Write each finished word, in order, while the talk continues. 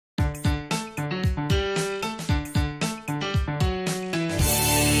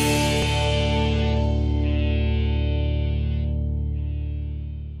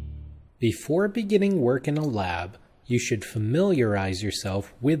Before beginning work in a lab, you should familiarize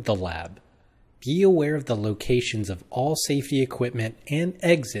yourself with the lab. Be aware of the locations of all safety equipment and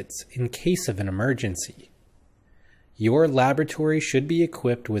exits in case of an emergency. Your laboratory should be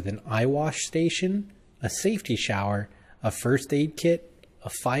equipped with an eye wash station, a safety shower, a first aid kit, a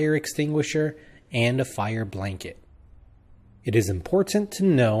fire extinguisher, and a fire blanket. It is important to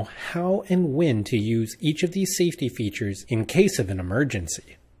know how and when to use each of these safety features in case of an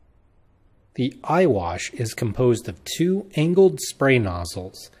emergency. The eye wash is composed of 2 angled spray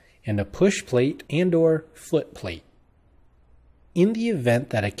nozzles and a push plate and/or foot plate. In the event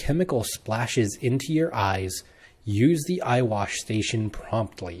that a chemical splashes into your eyes, use the eye wash station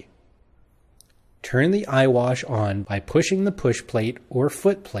promptly. Turn the eye wash on by pushing the push plate or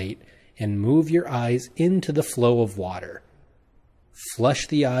foot plate and move your eyes into the flow of water. Flush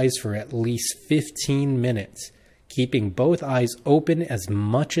the eyes for at least 15 minutes, keeping both eyes open as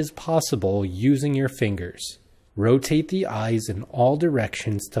much as possible using your fingers. Rotate the eyes in all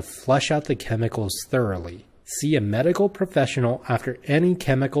directions to flush out the chemicals thoroughly. See a medical professional after any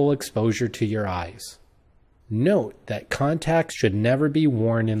chemical exposure to your eyes. Note that contacts should never be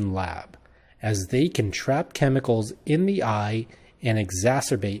worn in lab, as they can trap chemicals in the eye and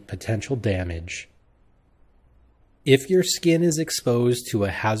exacerbate potential damage. If your skin is exposed to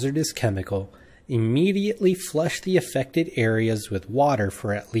a hazardous chemical, immediately flush the affected areas with water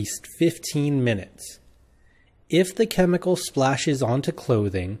for at least 15 minutes. If the chemical splashes onto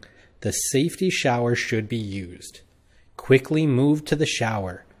clothing, the safety shower should be used. Quickly move to the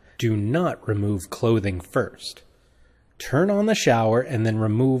shower. Do not remove clothing first. Turn on the shower and then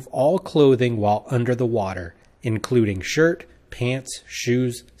remove all clothing while under the water, including shirt, pants,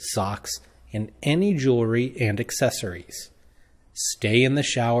 shoes, socks, and any jewelry and accessories. Stay in the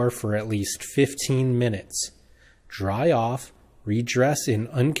shower for at least 15 minutes. Dry off, redress in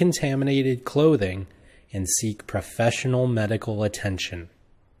uncontaminated clothing, and seek professional medical attention.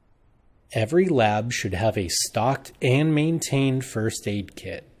 Every lab should have a stocked and maintained first aid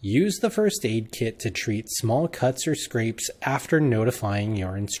kit. Use the first aid kit to treat small cuts or scrapes after notifying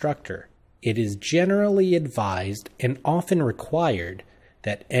your instructor. It is generally advised and often required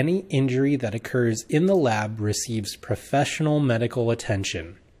that any injury that occurs in the lab receives professional medical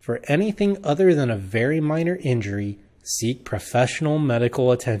attention. For anything other than a very minor injury, seek professional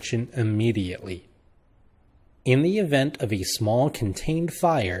medical attention immediately. In the event of a small contained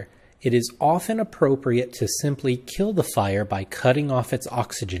fire, it is often appropriate to simply kill the fire by cutting off its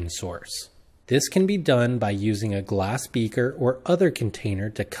oxygen source. This can be done by using a glass beaker or other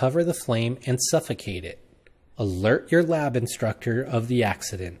container to cover the flame and suffocate it. Alert your lab instructor of the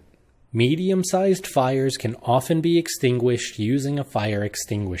accident. Medium-sized fires can often be extinguished using a fire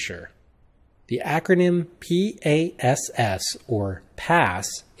extinguisher. The acronym PASS or PASS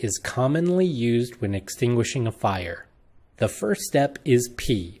is commonly used when extinguishing a fire. The first step is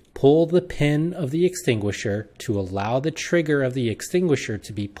P. Pull the pin of the extinguisher to allow the trigger of the extinguisher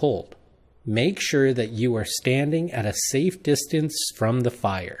to be pulled. Make sure that you are standing at a safe distance from the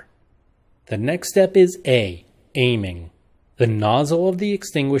fire. The next step is A. Aiming. The nozzle of the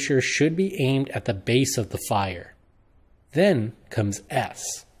extinguisher should be aimed at the base of the fire. Then comes S.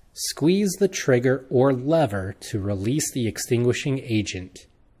 Squeeze the trigger or lever to release the extinguishing agent.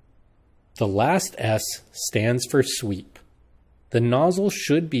 The last S stands for sweep. The nozzle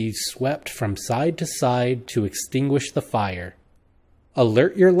should be swept from side to side to extinguish the fire.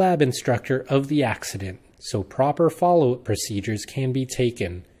 Alert your lab instructor of the accident so proper follow-up procedures can be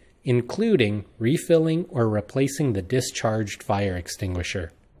taken, including refilling or replacing the discharged fire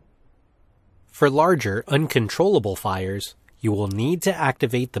extinguisher. For larger, uncontrollable fires, you will need to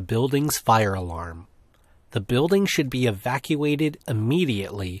activate the building's fire alarm. The building should be evacuated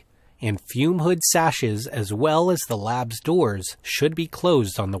immediately, and fume hood sashes as well as the lab's doors should be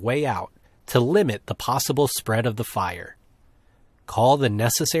closed on the way out to limit the possible spread of the fire. Call the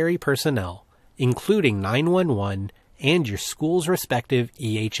necessary personnel, including 911 and your school's respective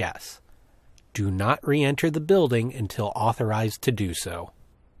EHS. Do not re-enter the building until authorized to do so.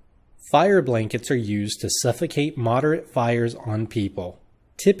 Fire blankets are used to suffocate moderate fires on people,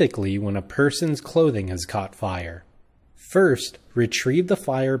 typically when a person's clothing has caught fire. First, retrieve the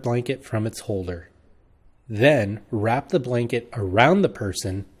fire blanket from its holder. Then, wrap the blanket around the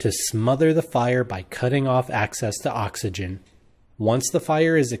person to smother the fire by cutting off access to oxygen. Once the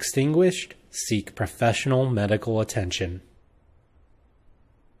fire is extinguished, seek professional medical attention.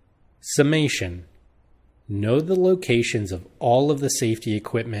 Summation. Know the locations of all of the safety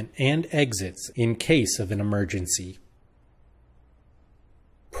equipment and exits in case of an emergency.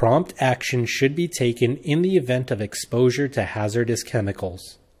 Prompt action should be taken in the event of exposure to hazardous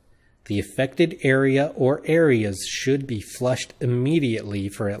chemicals. The affected area or areas should be flushed immediately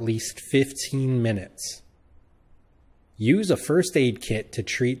for at least 15 minutes. Use a first aid kit to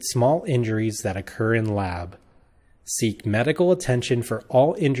treat small injuries that occur in lab. Seek medical attention for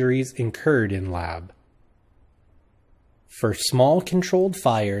all injuries incurred in lab. For small controlled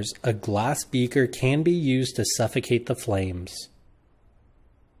fires, a glass beaker can be used to suffocate the flames.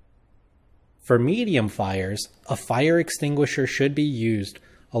 For medium fires, a fire extinguisher should be used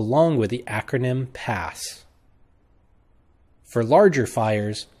along with the acronym PASS. For larger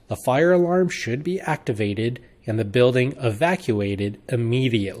fires, the fire alarm should be activated and the building evacuated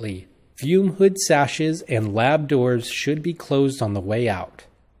immediately. Fume hood sashes and lab doors should be closed on the way out.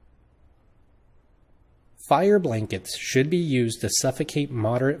 Fire blankets should be used to suffocate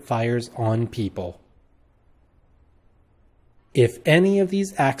moderate fires on people. If any of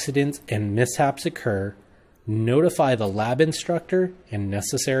these accidents and mishaps occur, notify the lab instructor and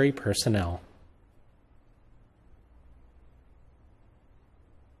necessary personnel.